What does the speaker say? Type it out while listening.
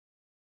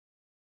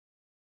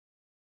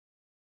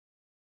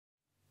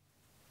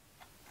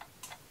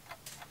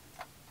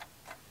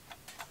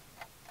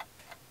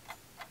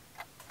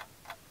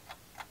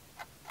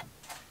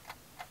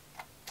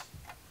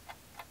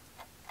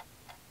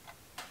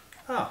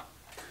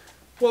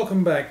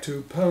Welcome back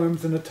to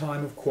Poems in a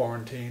Time of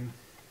Quarantine.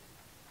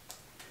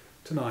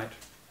 Tonight,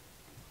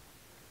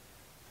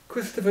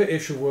 Christopher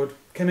Isherwood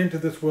came into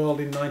this world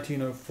in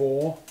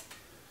 1904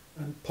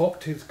 and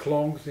popped his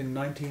clogs in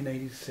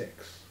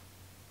 1986.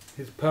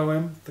 His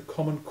poem, The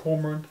Common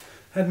Cormorant,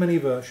 had many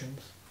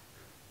versions.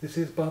 This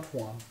is but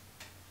one.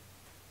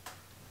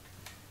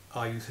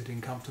 Are you sitting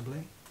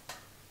comfortably?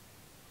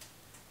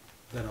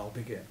 Then I'll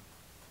begin.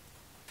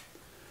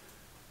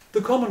 The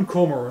common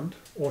cormorant,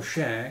 or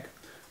shag,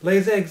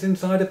 lays eggs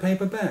inside a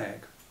paper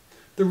bag.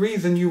 The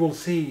reason you will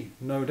see,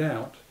 no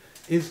doubt,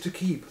 is to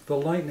keep the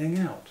lightning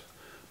out.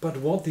 But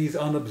what these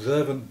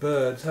unobservant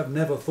birds have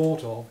never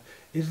thought of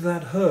is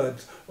that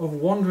herds of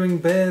wandering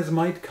bears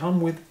might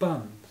come with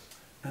buns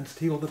and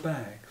steal the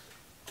bags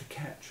to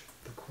catch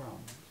the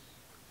crumbs.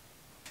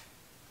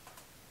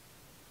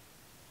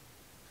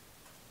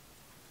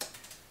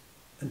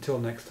 Until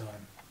next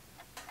time,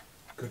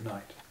 good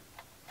night.